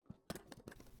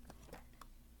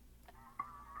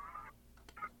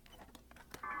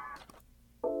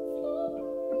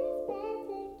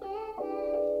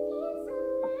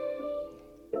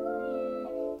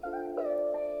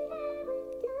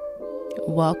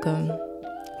Welcome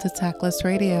to Tactless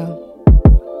Radio.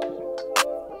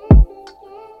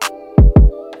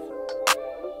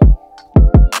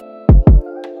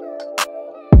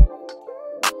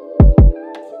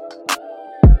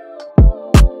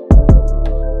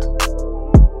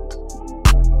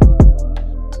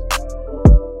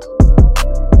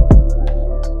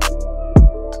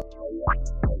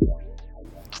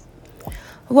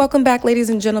 Welcome back, ladies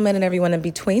and gentlemen, and everyone in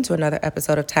between, to another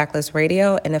episode of Tactless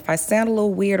Radio. And if I sound a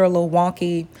little weird or a little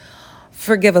wonky,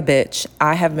 forgive a bitch.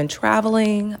 I have been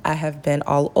traveling. I have been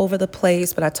all over the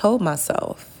place, but I told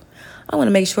myself I want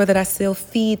to make sure that I still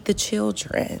feed the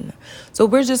children. So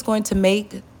we're just going to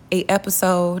make an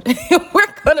episode.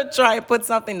 We're going to try and put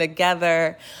something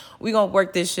together. We're going to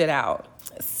work this shit out.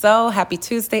 So happy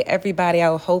Tuesday, everybody.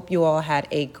 I hope you all had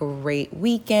a great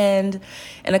weekend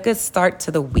and a good start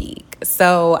to the week.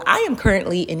 So I am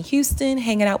currently in Houston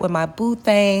hanging out with my boo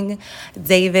thing,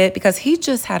 David, because he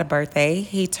just had a birthday.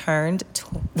 He turned,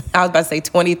 I was about to say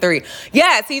 23.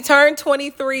 Yes, he turned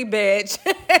 23, bitch.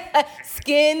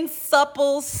 Skin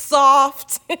supple,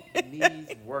 soft.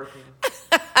 Knees working.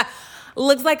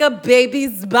 Looks like a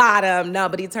baby's bottom. No,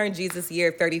 but he turned Jesus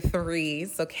year 33.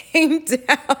 So came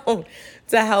down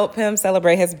to help him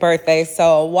celebrate his birthday.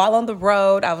 So while on the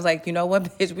road, I was like, you know what,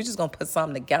 bitch, we're just going to put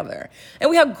something together. And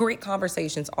we have great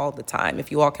conversations all the time.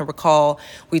 If you all can recall,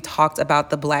 we talked about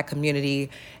the Black community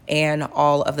and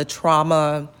all of the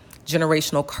trauma,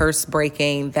 generational curse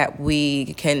breaking that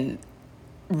we can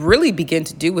really begin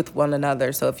to do with one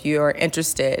another. So if you're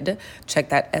interested, check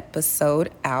that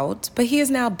episode out. But he is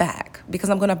now back because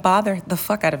I'm going to bother the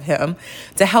fuck out of him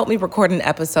to help me record an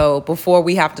episode before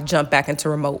we have to jump back into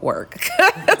remote work.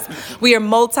 We are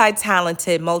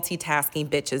multi-talented, multitasking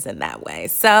bitches in that way.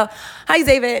 So, hi,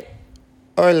 David.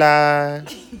 Hola.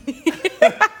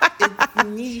 It's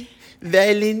me,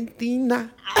 Valentina.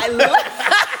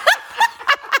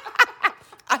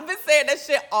 I've been saying that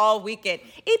shit all weekend.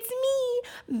 It's me,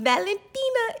 Valentina.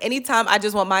 Anytime I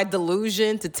just want my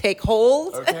delusion to take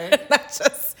hold, okay.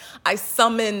 I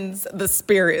summons the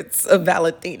spirits of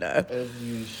Valentina. As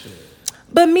you should.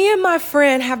 But me and my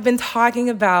friend have been talking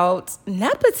about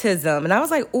nepotism. And I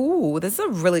was like, ooh, this is a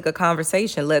really good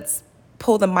conversation. Let's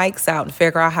pull the mics out and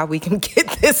figure out how we can get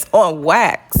this on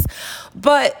wax.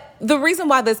 But the reason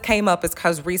why this came up is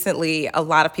because recently a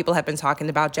lot of people have been talking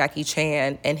about Jackie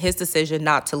Chan and his decision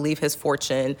not to leave his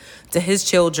fortune to his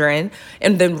children.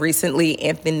 And then recently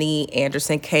Anthony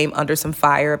Anderson came under some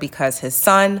fire because his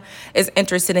son is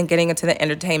interested in getting into the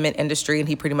entertainment industry. And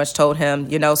he pretty much told him,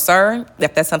 you know, sir,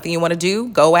 if that's something you want to do,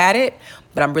 go at it.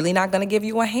 But I'm really not going to give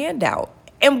you a handout.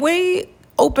 And we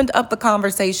opened up the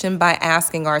conversation by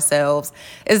asking ourselves,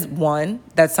 is one,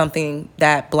 that's something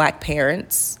that Black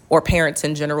parents or parents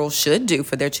in general should do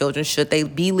for their children? Should they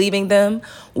be leaving them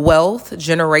wealth,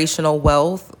 generational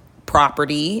wealth,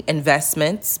 property,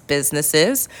 investments,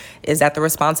 businesses? Is that the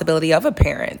responsibility of a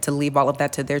parent to leave all of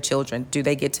that to their children? Do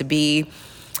they get to be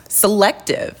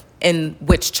selective in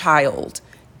which child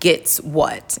gets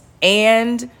what?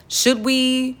 And should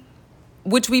we,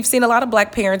 which we've seen a lot of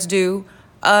Black parents do,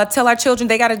 tell our children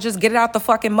they got to just get it out the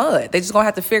fucking mud. They just going to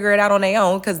have to figure it out on their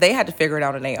own because they had to figure it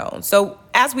out on their own. So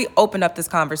as we open up this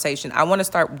conversation, I want to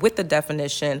start with the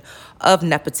definition of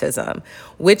nepotism,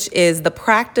 which is the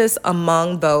practice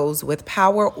among those with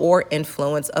power or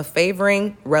influence of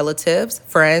favoring relatives,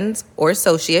 friends, or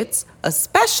associates,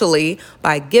 especially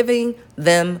by giving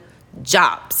them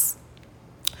jobs.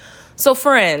 So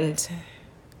friend,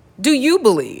 do you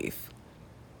believe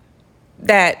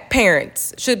that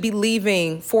parents should be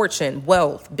leaving fortune,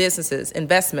 wealth, businesses,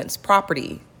 investments,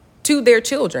 property to their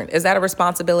children? Is that a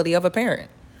responsibility of a parent?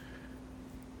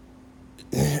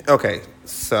 Okay,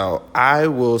 so I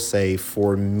will say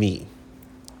for me,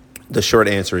 the short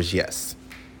answer is yes.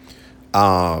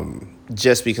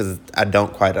 Just because I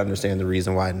don't quite understand the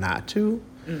reason why not to.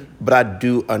 But I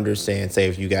do understand, say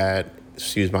if you got,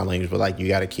 excuse my language, but like you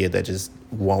got a kid that just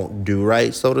won't do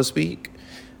right, so to speak.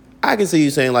 I can see you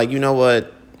saying, like, you know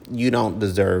what, you don't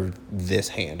deserve this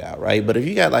handout, right? But if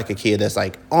you got, like, a kid that's,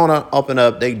 like, on a up and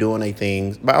up, they doing their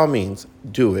things, by all means,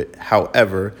 do it.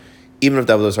 However, even if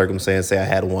that was a circumstance, say I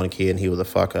had one kid and he was a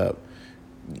fuck up,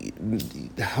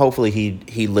 hopefully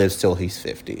he lives till he's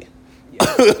 50.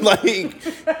 Yeah. Like,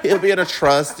 he'll be in a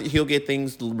trust. He'll get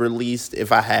things released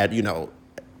if I had, you know,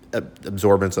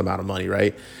 absorbance amount of money,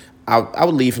 right? I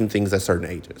would leave him things at certain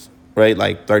ages. Right,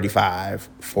 like 35,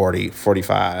 40,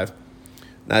 45.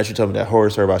 Now that you told me that horror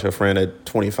story about your friend at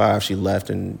 25, she left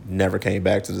and never came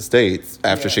back to the States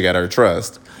after she got her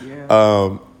trust. Yeah.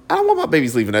 I don't want my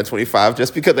babies leaving at 25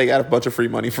 just because they got a bunch of free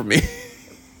money from me.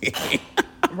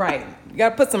 Right. You got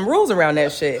to put some rules around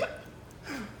that shit.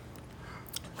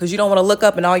 Because you don't want to look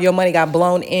up and all your money got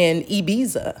blown in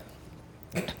Ibiza.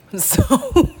 So.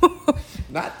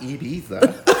 Not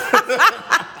Ibiza.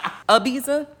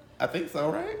 Ibiza? I think so,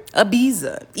 right?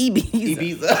 Ibiza.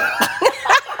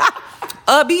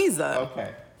 Ibiza.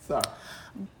 Okay, sorry.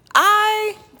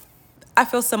 I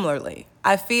feel similarly.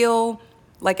 I feel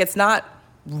like it's not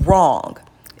wrong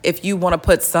if you want to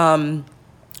put some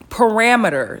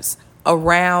parameters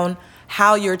around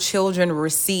how your children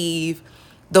receive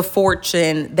the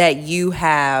fortune that you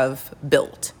have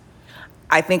built.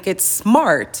 I think it's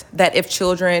smart that if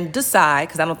children decide,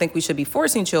 because I don't think we should be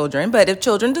forcing children, but if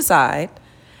children decide,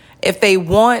 if they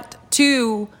want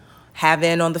to have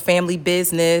in on the family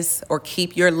business or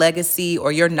keep your legacy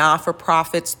or your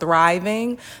not-for-profits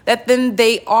thriving, that then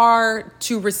they are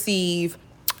to receive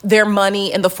their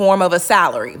money in the form of a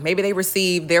salary. Maybe they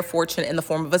receive their fortune in the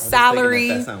form of a salary.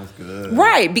 That sounds good.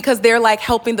 Right, because they're like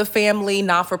helping the family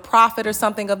not-for-profit or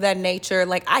something of that nature.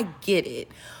 Like, I get it.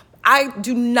 I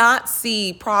do not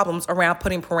see problems around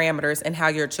putting parameters in how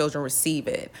your children receive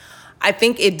it. I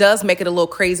think it does make it a little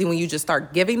crazy when you just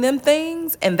start giving them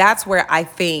things. And that's where I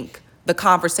think the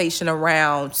conversation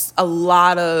around a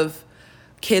lot of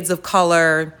kids of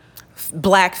color,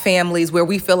 Black families, where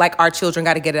we feel like our children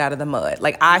got to get it out of the mud.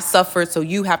 Like, I suffered, so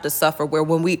you have to suffer. Where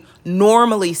when we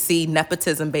normally see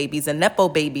nepotism babies and Nepo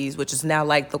babies, which is now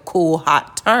like the cool,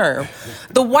 hot term,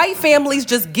 the white families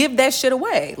just give that shit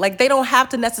away. Like, they don't have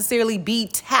to necessarily be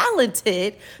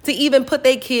talented to even put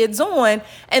their kids on,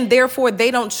 and therefore they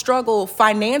don't struggle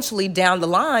financially down the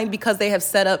line because they have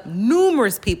set up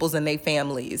numerous peoples in their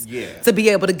families to be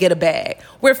able to get a bag.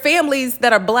 Where families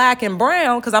that are Black and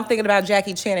brown, because I'm thinking about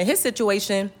Jackie Chan and his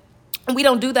situation, we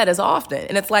don't do that as often.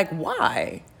 And it's like,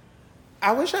 why?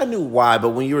 I wish I knew why, but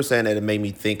when you were saying that, it made me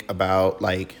think about,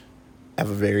 like, I have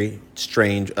a very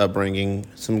strange upbringing,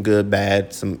 some good,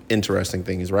 bad, some interesting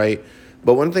things, right?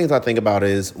 But one of the things I think about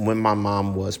is when my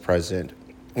mom was pregnant,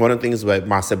 one of the things that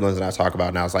my siblings and I talk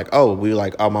about now is like,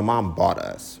 my mom bought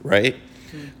us, right?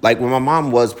 Mm-hmm. Like, when my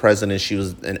mom was pregnant, she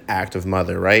was an active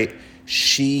mother, right?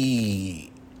 I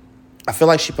feel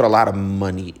like she put a lot of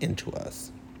money into us.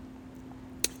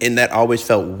 And that always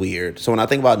felt weird. So when I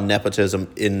think about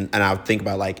nepotism, and I think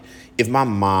about, like, if my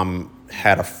mom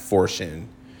had a fortune,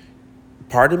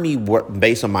 part of me,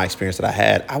 based on my experience that I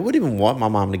had, I wouldn't even want my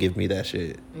mom to give me that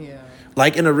shit. Yeah.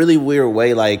 Like, in a really weird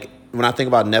way, like, when I think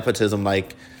about nepotism,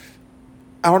 like,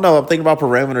 I don't know, I'm thinking about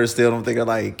parameters still. I'm thinking,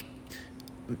 like,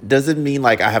 does it mean,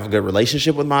 like, I have a good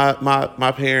relationship with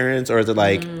my parents? Or is it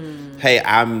like, hey,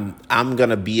 I'm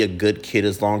gonna be a good kid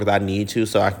as long as I need to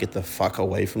so I can get the fuck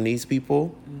away from these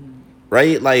people,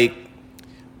 right? Like,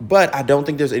 but I don't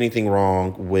think there's anything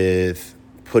wrong with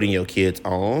putting your kids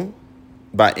on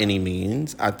by any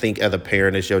means. I think as a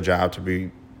parent, it's your job to be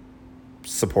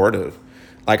supportive.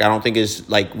 Like, I don't think it's,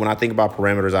 like, when I think about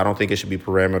parameters, I don't think it should be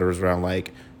parameters around,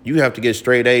 like, you have to get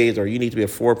straight A's or you need to be a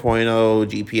 4.0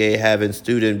 GPA having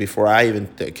student before I even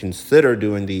consider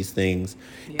doing these things.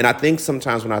 Yeah. And I think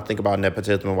sometimes when I think about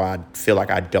nepotism and why I feel like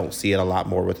I don't see it a lot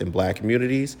more within Black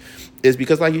communities is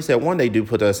because, like you said, one, they do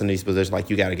put us in these positions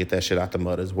like you got to get that shit out the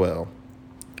mud as well.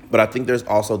 But I think there's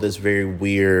also this very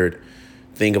weird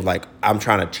thing of, like, I'm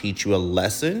trying to teach you a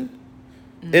lesson.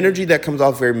 Energy that comes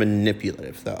off very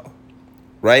manipulative, though.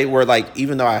 Right? Where, like,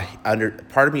 even though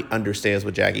part of me understands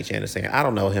what Jackie Chan is saying, I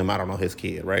don't know him, I don't know his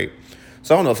kid, right?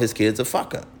 So I don't know if his kid's a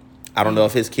fuck up. I don't know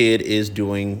if his kid is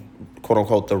doing, quote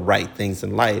unquote, the right things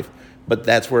in life, but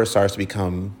that's where it starts to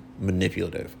become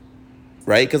manipulative,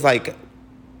 right? Because, like,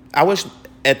 I wish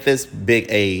at this big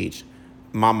age,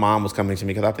 my mom was coming to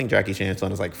me, because I think Jackie Chan's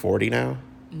son is like 40 now.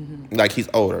 Mm-hmm. Like, he's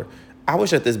older. I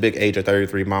wish at this big age of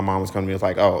 33, my mom was coming to me and was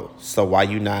like, oh, so why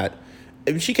you not...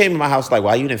 If she came to my house like,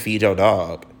 why you didn't feed your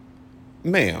dog?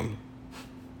 Ma'am,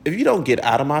 if you don't get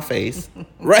out of my face,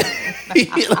 right?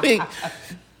 Like,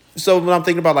 so when I'm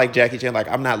thinking about, like, Jackie Chan, like,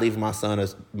 I'm not leaving my son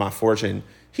as my fortune.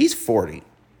 He's 40.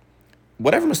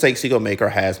 Whatever mistakes he gonna make or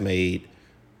has made,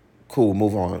 cool,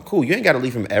 move on. Cool, you ain't got to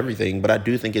leave him everything, but I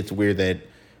do think it's weird that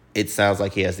it sounds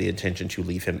like he has the intention to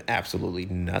leave him absolutely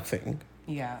nothing.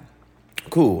 Yeah.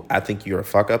 Cool. I think you're a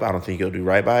fuck up. I don't think you'll do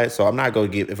right by it. So I'm not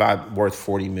going to give, if I'm worth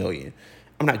 $40 million,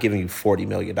 I'm not giving you $40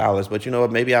 million. But you know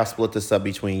what? Maybe I'll split this up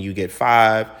between you get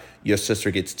 5, your sister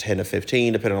gets 10 to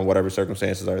 15, depending on whatever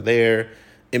circumstances are there.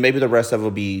 And maybe the rest of it will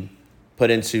be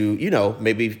put into, you know,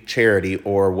 maybe charity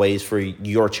or ways for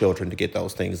your children to get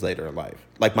those things later in life.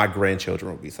 Like my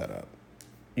grandchildren will be set up.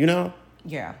 You know?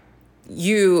 Yeah.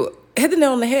 You hit the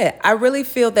nail on the head. I really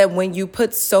feel that when you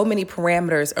put so many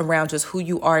parameters around just who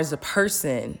you are as a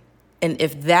person, and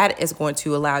if that is going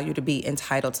to allow you to be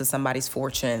entitled to somebody's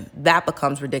fortune, that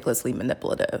becomes ridiculously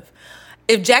manipulative.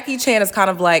 if Jackie Chan is kind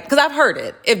of like, because I've heard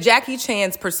it, if Jackie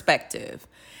Chan's perspective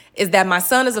is that my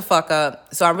son is a fuck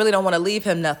up, so I really don't want to leave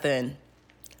him nothing,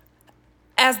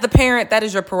 as the parent, that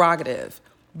is your prerogative.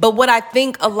 But what I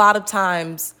think a lot of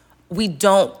times we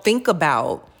don't think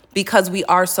about, because we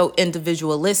are so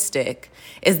individualistic,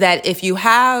 is that if you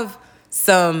have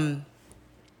some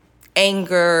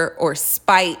anger or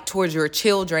spite towards your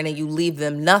children and you leave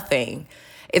them nothing,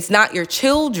 it's not your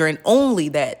children only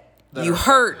that you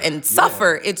hurt and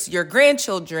suffer. Yeah. It's your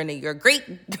grandchildren and your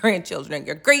great-grandchildren and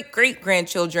your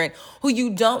great-great-grandchildren who you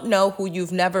don't know, who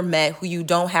you've never met, who you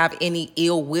don't have any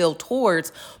ill will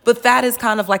towards. But that is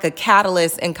kind of like a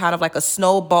catalyst and kind of like a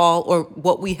snowball, or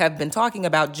what we have been talking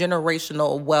about,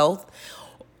 generational wealth,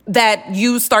 that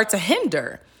you start to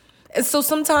hinder. And so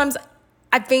sometimes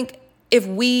I think if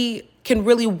we can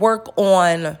really work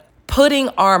on putting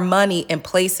our money in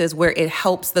places where it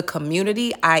helps the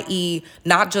community, i.e.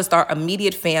 not just our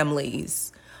immediate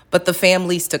families, but the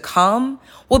families to come,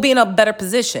 we'll be in a better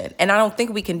position. And I don't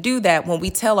think we can do that when we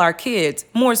tell our kids,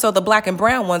 more so the black and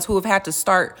brown ones who have had to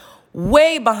start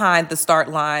way behind the start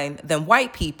line than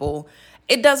white people.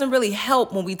 It doesn't really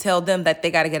help when we tell them that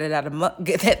they got to get it out of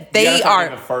that they are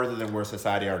even further than where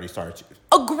society already starts you.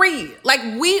 Agreed. Like,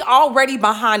 we already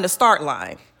behind the start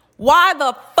line. Why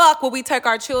the fuck would we take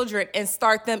our children and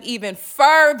start them even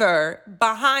further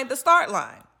behind the start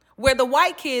line, where the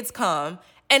white kids come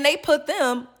and they put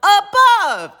them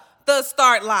above the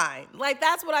start line? Like,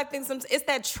 that's what I think. It's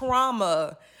that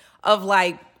trauma of,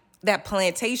 like, that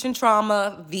plantation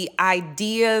trauma, the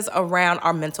ideas around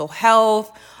our mental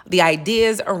health, the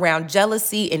ideas around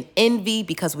jealousy and envy,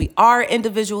 because we are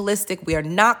individualistic. We are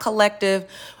not collective.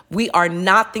 We are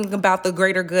not thinking about the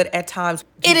greater good at times.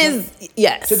 It is,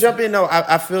 yes. To jump in, no,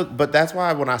 I feel, but that's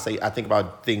why when I think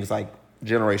about things like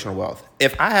generational wealth.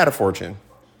 If I had a fortune,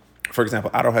 for example,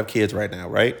 I don't have kids right now,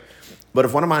 right? But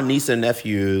if one of my nieces and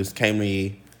nephews came to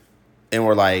me and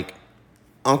were like,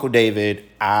 Uncle David,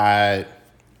 I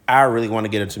really want to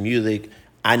get into music.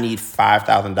 I need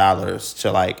 $5,000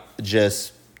 to, like,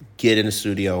 just get in the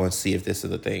studio and see if this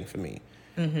is a thing for me.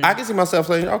 Mm-hmm. I can see myself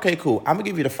saying, okay, cool, I'm going to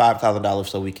give you the $5,000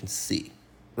 so we can see,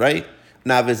 right?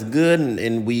 Now, if it's good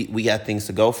and we got things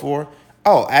to go for,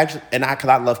 actually, and because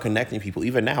I love connecting people,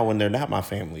 even now when they're not my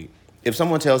family. If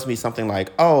someone tells me something like,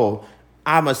 oh,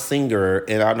 I'm a singer,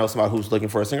 and I know somebody who's looking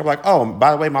for a singer, I'm like, oh,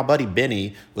 by the way, my buddy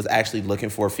Benny was actually looking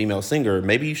for a female singer.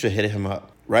 Maybe you should hit him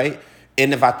up, right?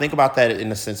 And if I think about that in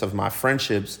the sense of my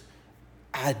friendships,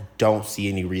 I don't see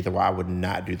any reason why I would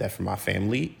not do that for my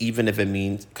family, even if it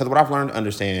means, because what I've learned to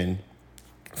understand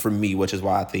for me, which is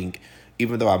why I think,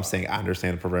 even though I'm saying I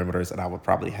understand the parameters and I would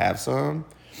probably have some,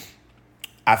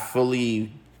 I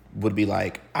fully would be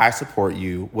like, I support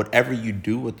you. Whatever you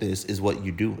do with this is what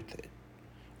you do with it.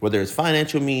 Whether it's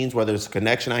financial means, whether it's a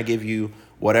connection I give you,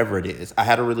 whatever it is. I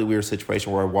had a really weird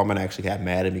situation where a woman actually got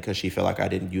mad at me because she felt like I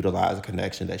didn't utilize a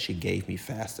connection that she gave me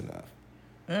fast enough.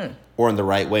 Or in the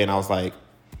right way. And I was like,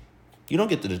 you don't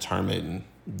get to determine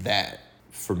that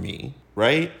for me,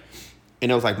 right?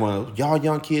 And it was like, well, y'all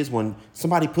young kids, when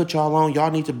somebody put y'all on, y'all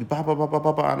need to be blah, blah, blah, blah,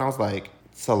 blah, blah. And I was like,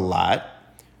 it's a lot.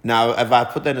 Now, if I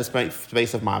put that in the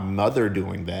space of my mother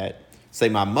doing that, say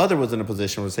my mother was in a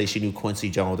position where, say, she knew Quincy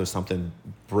Jones or something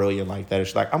brilliant like that. And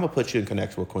she's like, I'm going to put you in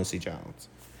connection with Quincy Jones.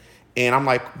 And I'm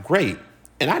like, great.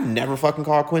 And I never fucking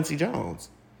called Quincy Jones.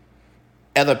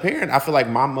 As a parent, I feel like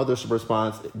my mother's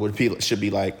response should be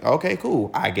like, okay,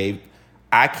 cool. I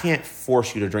can't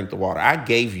force you to drink the water. I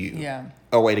gave you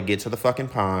a way to get to the fucking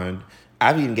pond.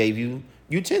 I even gave you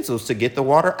utensils to get the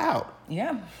water out.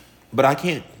 Yeah. But I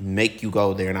can't make you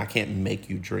go there, and I can't make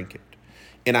you drink it.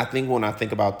 And I think when I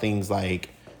think about things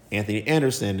like Anthony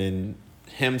Anderson and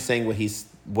him saying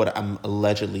what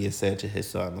allegedly is said to his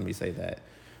son, let me say that,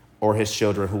 or his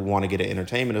children who want to get an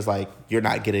entertainment, is like, you're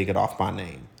not getting it off my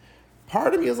name.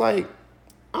 Part of me is like,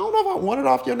 I don't know if I want it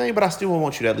off your name, but I still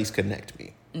want you to at least connect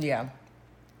me. Yeah.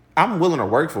 I'm willing to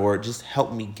work for it. Just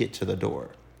help me get to the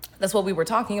door. That's what we were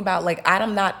talking about. Like,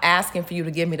 I'm not asking for you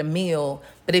to give me the meal,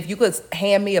 but if you could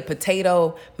hand me a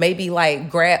potato, maybe like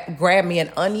grab me an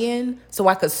onion so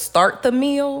I could start the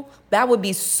meal, that would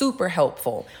be super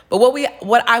helpful. But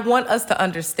what I want us to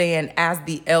understand as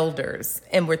the elders,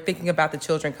 and we're thinking about the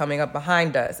children coming up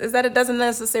behind us, is that it doesn't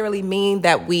necessarily mean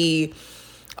that we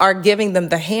are giving them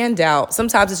the handout.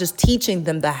 Sometimes it's just teaching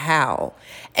them the how.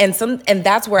 And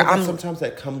that's where sometimes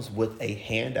that comes with a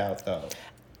handout though.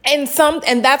 And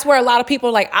that's where a lot of people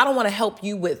are like, I don't want to help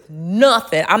you with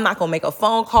nothing. I'm not going to make a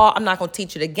phone call. I'm not going to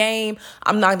teach you the game.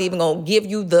 I'm not even going to give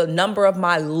you the number of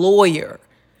my lawyer,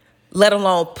 let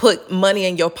alone put money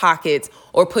in your pockets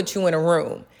or put you in a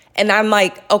room. And I'm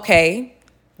like, okay,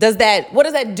 what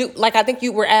does that do? Like, I think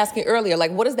you were asking earlier,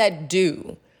 like, what does that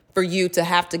do for you to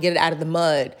have to get it out of the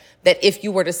mud, that if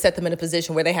you were to set them in a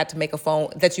position where they had to make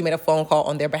that you made a phone call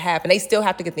on their behalf, and they still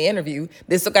have to get the interview,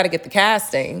 they still got to get the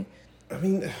casting. I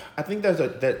mean, I think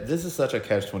that this is such a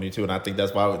catch-22, and I think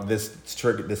that's why this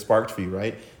sparked for you,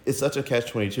 right? It's such a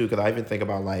catch-22 because I even think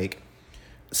about, like,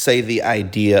 say the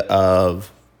idea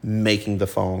of making the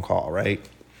phone call, right?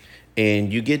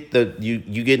 And you get you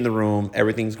get in the room,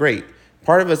 everything's great.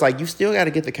 Part of it's like you still got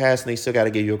to get the cast, and they still got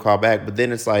to give you a call back. But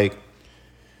then it's like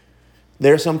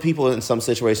there are some people in some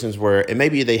situations where, and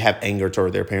maybe they have anger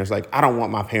toward their parents. Like, I don't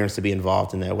want my parents to be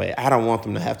involved in that way. I don't want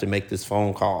them to have to make this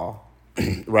phone call,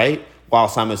 right? While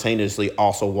simultaneously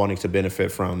also wanting to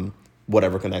benefit from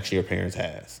whatever connection your parents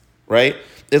has, right?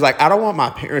 It's like, I don't want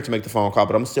my parents to make the phone call,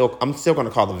 but I'm still going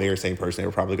to call the very same person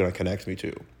they're probably going to connect me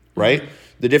to, right? Mm-hmm.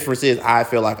 The difference is I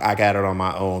feel like I got it on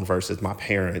my own versus my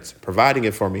parents providing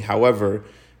it for me. However,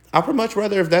 I would much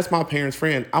rather, if that's my parents'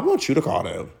 friend, I want you to call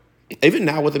them. Even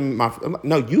now with them,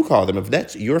 no, you call them. If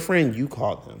that's your friend, you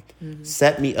call them. Mm-hmm.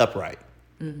 Set me up right.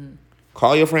 Mm-hmm.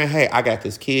 Call your friend, hey, I got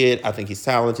this kid. I think he's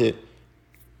talented.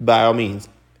 By all means,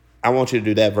 I want you to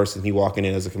do that versus me walking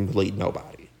in as a complete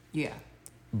nobody. Yeah.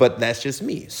 But that's just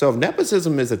me. So if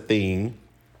nepotism is a thing,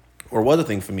 or was a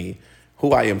thing for me,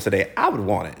 who I am today, I would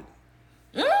want it.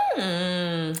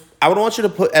 I would want you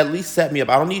to at least set me up.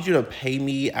 I don't need you to pay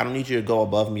me. I don't need you to go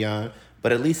above and beyond,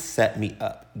 but at least set me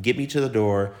up. Get me to the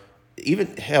door.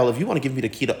 Even, hell, if you want to give me the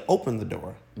key to open the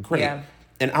door, great. Yeah.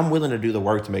 And I'm willing to do the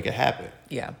work to make it happen.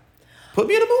 Yeah. Put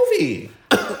me in a movie.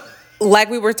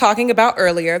 Like we were talking about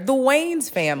earlier, the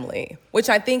Wayans family, which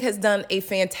I think has done a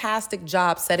fantastic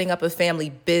job setting up a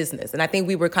family business. And I think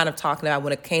we were kind of talking about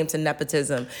when it came to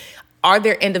nepotism. Are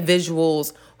there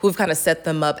individuals who've kind of set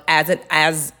them up as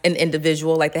an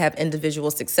individual, like they have individual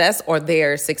success, or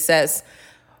their success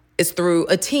is through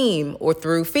a team or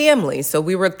through family? So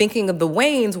we were thinking of the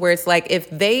Wayans, where it's like if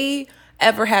they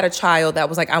ever had a child that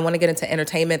was like, I want to get into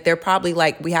entertainment, they're probably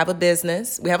like, we have a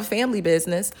business, we have a family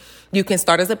business. You can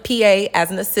start as a PA,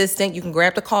 as an assistant. You can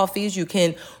grab the coffees. You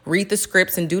can read the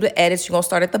scripts and do the edits. You're going to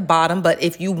start at the bottom. But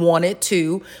if you wanted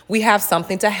to, we have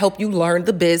something to help you learn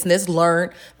the business,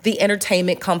 learn the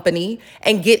entertainment company,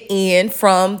 and get in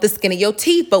from the skin of your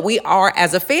teeth. But we are,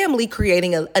 as a family,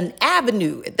 creating an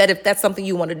avenue that if that's something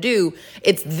you want to do,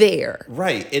 it's there.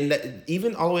 Right. And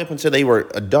even all the way up until they were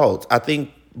adults, I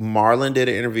think Marlon did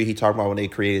an interview. He talked about when they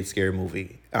created Scary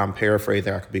Movie. I'm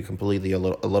paraphrasing. I could be completely a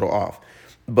little off.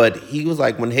 But he was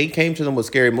like, when he came to them with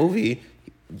Scary Movie,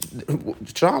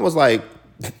 Sean was like,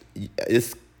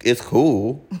 it's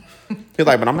cool. He's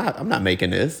like, but I'm not making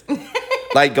this.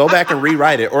 Like, go back and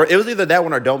rewrite it. Or it was either that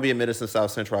one or Don't Be a Menace in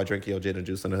South Central. I drink your gin and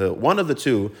juice in the hood. One of the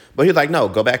two. But he's like, no,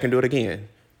 go back and do it again.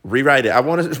 Rewrite it.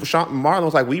 Marlon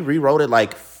was like, we rewrote it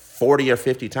like 40 or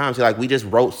 50 times. He's like, we just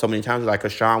wrote so many times, like,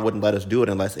 because Sean wouldn't let us do it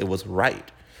unless it was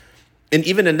right. And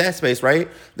even in that space, right,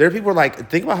 there are people who are like,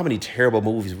 think about how many terrible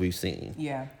movies we've seen.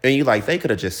 Yeah. And you like, they could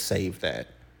have just saved that.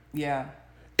 Yeah.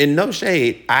 In no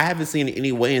shade, I haven't seen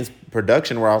any Wayans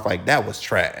production where I was like, that was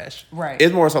trash. Right.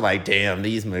 It's more so like, damn,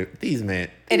 these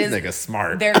niggas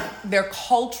smart. They're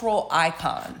cultural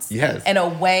icons. Yes. In a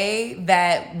way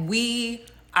that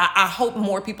I hope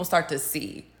more people start to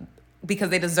see,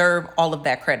 because they deserve all of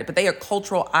that credit. But they are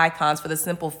cultural icons for the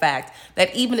simple fact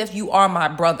that even if you are my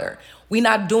brother, we're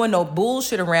not doing no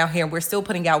bullshit around here, and we're still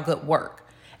putting out good work.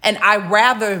 And I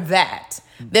rather that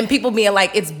than people being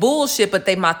like, it's bullshit, but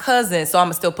they my cousins, so I'm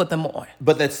going to still put them on.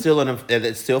 But it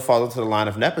still falls into the line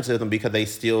of nepotism because they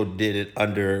still did it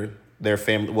under their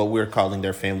family, what we're calling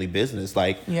their family business.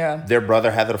 Like, yeah, their brother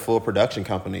had a full production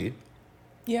company.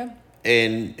 Yeah.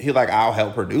 And he's like, I'll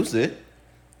help produce it.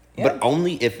 Yeah. But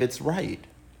only if it's right.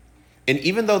 And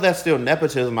even though that's still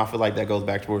nepotism, I feel like that goes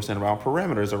back to what we're saying around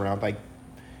parameters, around like,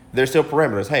 there's still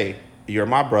parameters. Hey, you're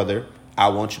my brother. I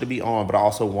want you to be on, but I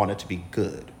also want it to be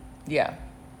good. Yeah.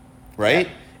 Right?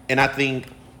 Yeah. And I think,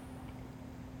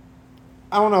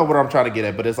 I don't know what I'm trying to get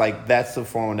at, but it's like, that's the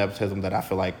form of nepotism that I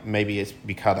feel like maybe it's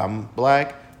because I'm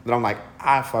black, that I'm like,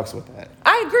 I fucks with that.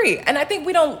 I agree. And I think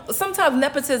sometimes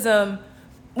nepotism,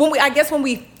 when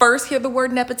we first hear the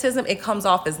word nepotism, it comes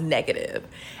off as negative.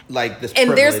 Like this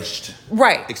privileged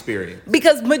experience.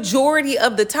 Because majority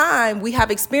of the time we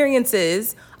have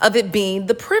experiences of it being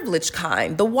the privileged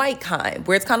kind, the white kind,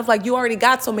 where it's kind of like, you already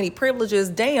got so many privileges.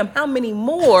 Damn, how many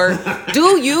more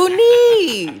do you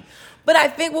need? But I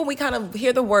think when we kind of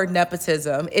hear the word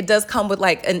nepotism, it does come with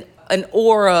like an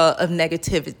aura of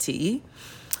negativity.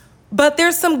 But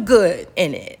there's some good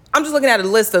in it. I'm just looking at a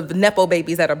list of Nepo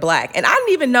babies that are black. And I didn't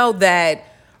even know that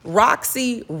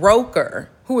Roxy Roker,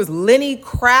 who is Lenny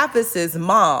Kravitz's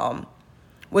mom,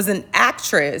 was an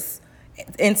actress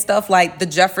in stuff like The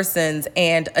Jeffersons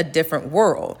and A Different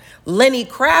World. Lenny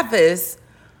Kravitz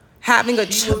having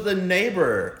She was the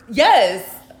neighbor.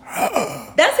 Yes.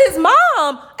 That's his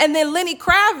mom. And then Lenny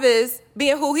Kravitz,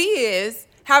 being who he is,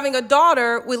 having a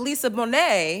daughter with Lisa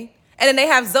Bonet. And then they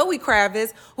have Zoe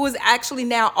Kravitz, who is actually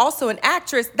now also an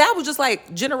actress. That was just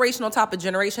like generation on top of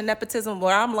generation nepotism,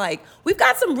 where I'm like, we've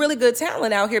got some really good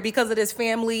talent out here because of this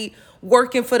family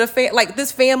working for the like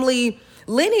this family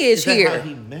lineage Is that here. how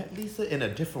he met Lisa in A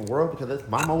Different World because his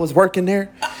mama was working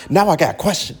there? Now I got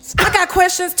questions. I got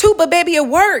questions too, but baby, it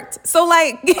worked. So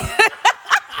like, it worked.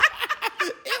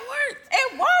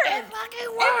 It worked. It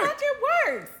fucking worked. It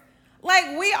works.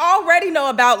 Like we already know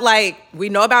about we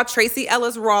know about Tracy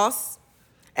Ellis Ross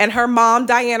and her mom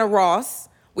Diana Ross.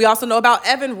 We also know about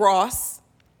Evan Ross.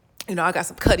 You know, I got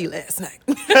some cutty last night.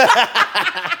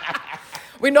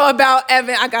 We know about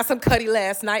Evan. I got some cutty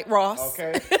last night, Ross.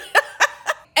 Okay.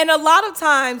 And a lot of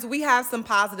times we have some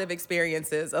positive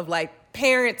experiences of like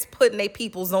parents putting their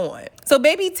peoples on. So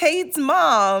baby Tate's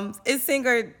mom is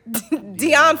singer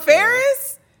Dionne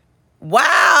Farris.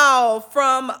 Wow.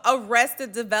 From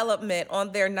Arrested Development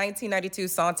on their 1992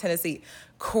 song Tennessee.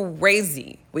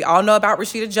 Crazy. We all know about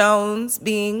Rashida Jones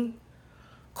being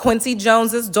Quincy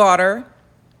Jones's daughter.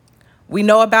 We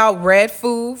know about Red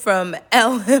Food from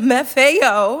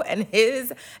LMFAO and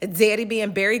his daddy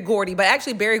being Berry Gordy. But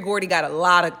actually, Berry Gordy got a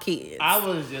lot of kids. I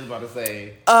was just about to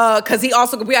say. Because we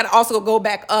got to also go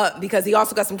back up because he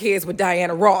also got some kids with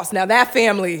Diana Ross. Now, that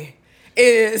family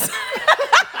is...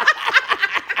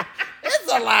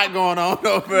 There's a lot going on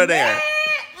over there.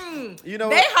 You know,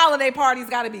 their holiday parties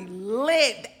got to be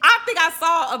lit. I think I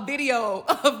saw a video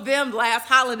of them last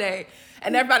holiday.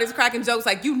 And everybody's cracking jokes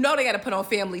like, you know they got to put on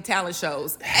family talent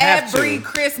shows. Every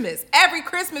Christmas. Every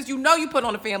Christmas, you know you put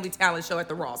on a family talent show at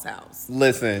the Ross house.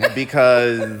 Listen,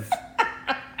 because...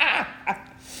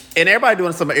 and everybody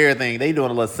doing some of everything. They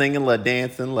doing a little singing, a little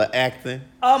dancing, a little acting.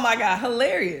 Oh, my God.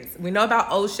 Hilarious. We know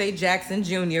about O'Shea Jackson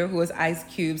Jr., who was Ice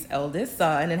Cube's eldest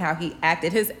son, and how he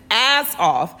acted his ass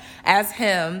off as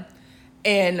him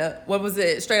in, what was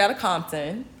it, Straight Outta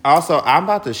Compton. Also, I'm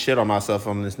about to shit on myself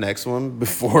on this next one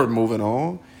before moving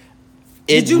on.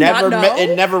 Did you not know?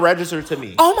 It never registered to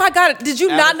me. Oh, my God. Did you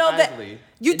not know that? Isley.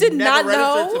 You did not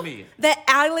know to me. that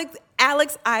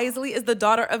Alex Isley is the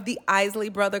daughter of the Isley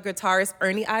brother guitarist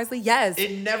Ernie Isley? Yes.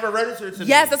 It never registered to me.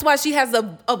 Yes, that's why she has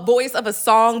a voice of a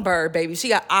songbird, baby. She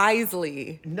got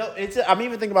Isley. No, I'm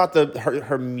even thinking about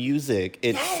her music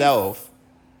itself.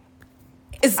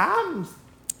 It's I'm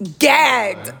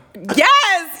gagged.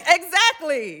 Yes,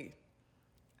 exactly.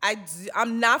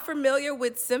 I'm not familiar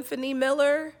with Symphony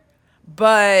Miller,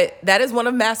 but that is one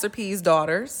of Master P's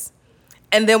daughters.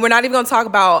 And then we're not even going to talk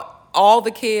about all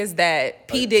the kids that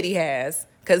P. Diddy has,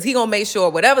 because he going to make sure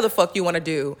whatever the fuck you want to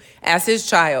do as his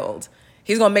child,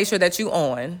 he's going to make sure that you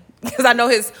on. Because I know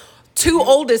his two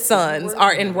oldest sons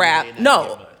are in rap.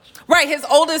 No. Right, his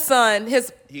oldest son,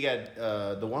 he got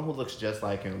the one who looks just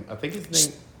like him. I think his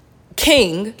name...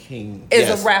 King is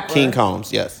yes. a rapper. King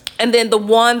Combs, yes. And then the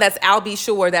one that's Albie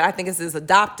Shore that I think is his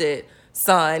adopted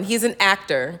son, he's an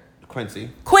actor.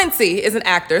 Quincy is an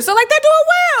actor. So, like, they're doing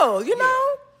well, you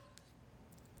know?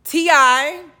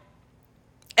 T.I.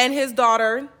 and his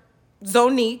daughter,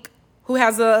 Zonique,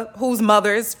 whose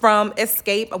mother is from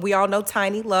Escape. We all know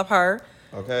Tiny, love her.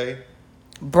 Okay.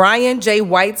 Brian J.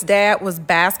 White's dad was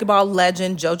basketball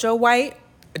legend JoJo White.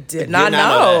 Did not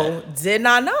know.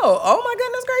 Oh, my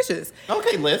goodness gracious.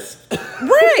 Okay, Liz.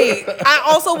 Right. I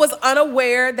also was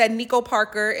unaware that Nico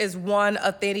Parker is one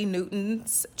of Thandie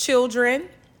Newton's children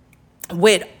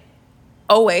with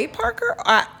O.A. Parker,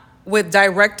 with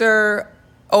director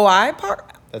O.I. Parker.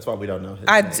 That's why we don't know his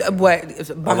name.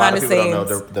 Behind the scenes. Don't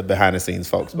know the behind the scenes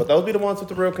folks, but those be the ones with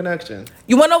the real connection.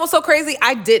 You want to know what's so crazy?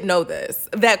 I did know this,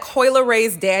 that Coyle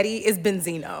Ray's daddy is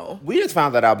Benzino. We just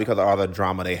found that out because of all the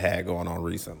drama they had going on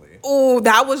recently. Oh,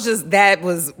 that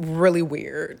was really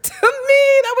weird to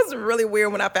me. That was really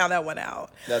weird when I found that one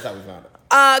out. That's how we found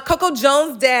it. Coco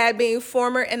Jones' dad being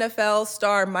former NFL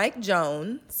star Mike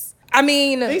Jones. I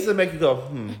mean, things that make you go,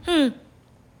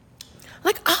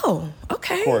 Like, oh,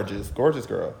 okay. Gorgeous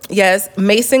girl. Yes,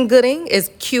 Mason Gooding is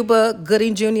Cuba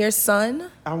Gooding Jr.'s son.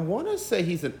 I want to say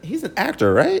he's an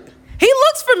actor, right? He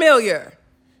looks familiar.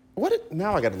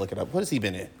 Now I got to look it up. What has he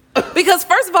been in? Because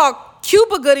first of all,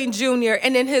 Cuba Gooding Jr.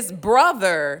 and then his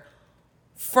brother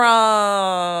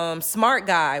from Smart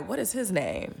Guy. What is his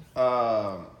name?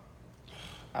 I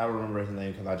remember his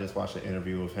name because I just watched an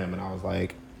interview with him and I was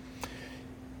like,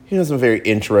 he has some very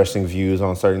interesting views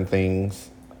on certain things.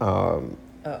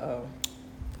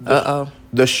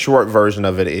 The short version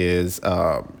of it is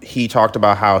he talked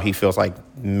about how he feels like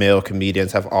male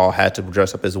comedians have all had to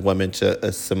dress up as women to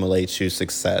assimilate to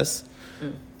success.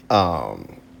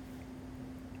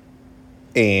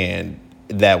 And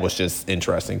that was just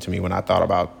interesting to me when I thought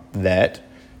about that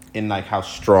and like how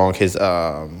strong his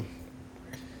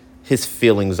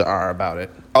feelings are about it.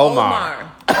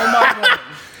 Omar.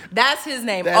 That's his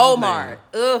name. That's Omar.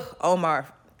 his name. Ugh,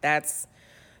 Omar. That's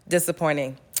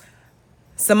disappointing.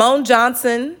 Simone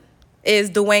Johnson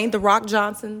is Dwayne "The Rock"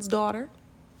 Johnson's daughter.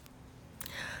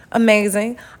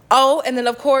 Amazing. Oh, and then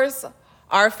of course,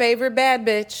 our favorite bad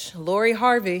bitch, Lori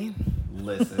Harvey.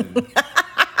 Listen.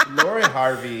 Lori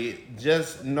Harvey,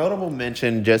 just notable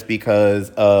mention just because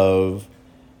of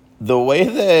the way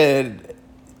that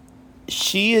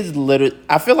she is literally,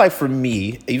 I feel like for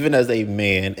me, even as a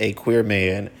man, a queer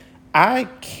man, I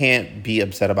can't be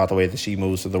upset about the way that she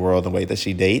moves through the world, the way that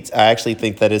she dates. I actually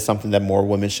think that is something that more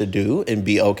women should do and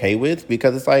be okay with,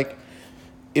 because it's like,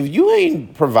 if you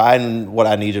ain't providing what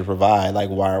I need you to provide, like,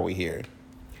 why are we here?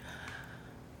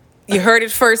 You heard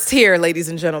it first here, ladies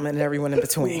and gentlemen, and everyone in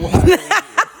between.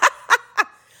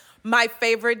 My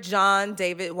favorite, John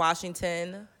David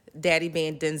Washington, daddy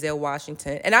being Denzel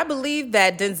Washington. And I believe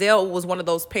that Denzel was one of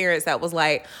those parents that was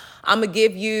like, I'm going to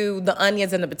give you the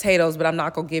onions and the potatoes, but I'm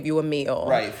not going to give you a meal.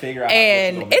 Right, figure out.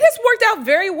 And it has worked out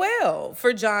very well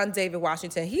for John David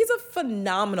Washington. He's a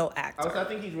phenomenal actor. I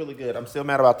think he's really good. I'm still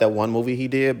mad about that one movie he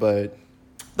did, but...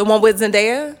 The one with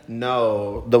Zendaya?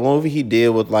 No, the movie he did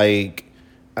with, like,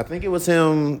 I think it was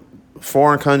him,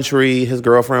 foreign country, his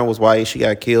girlfriend was white, she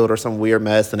got killed or some weird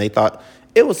mess, and they thought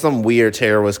it was some weird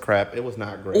terrorist crap. It was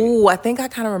not great. Ooh, I think I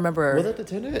kind of remember. Was it The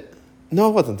Tenet? No,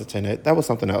 it wasn't The Tenet. That was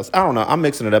something else. I don't know. I'm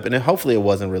mixing it up, and then hopefully it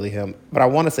wasn't really him, but I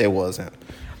want to say it was him.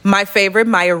 My favorite,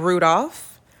 Maya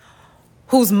Rudolph,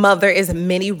 whose mother is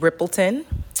Minnie Rippleton,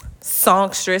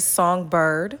 songstress,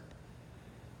 songbird.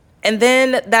 And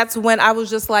then that's when I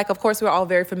was just like, of course, we're all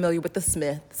very familiar with the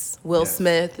Smiths. Will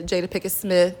Smith, Jada Pinkett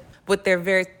Smith, with their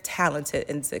very talented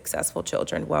and successful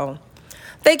children. Well,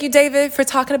 thank you, David, for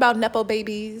talking about Nepo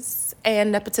babies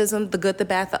and nepotism, the good, the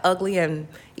bad, the ugly, and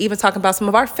even talking about some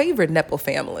of our favorite Nepo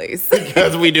families.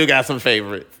 Because we do got some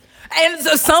favorites. And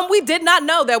so some we did not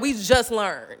know that we just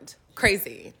learned.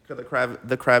 Crazy. Because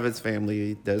the Kravitz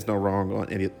family, there's no wrong on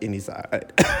any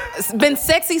side. It's been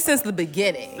sexy since the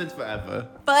beginning. Since forever.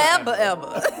 Forever,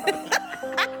 ever.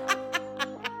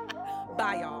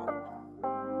 Bye, y'all.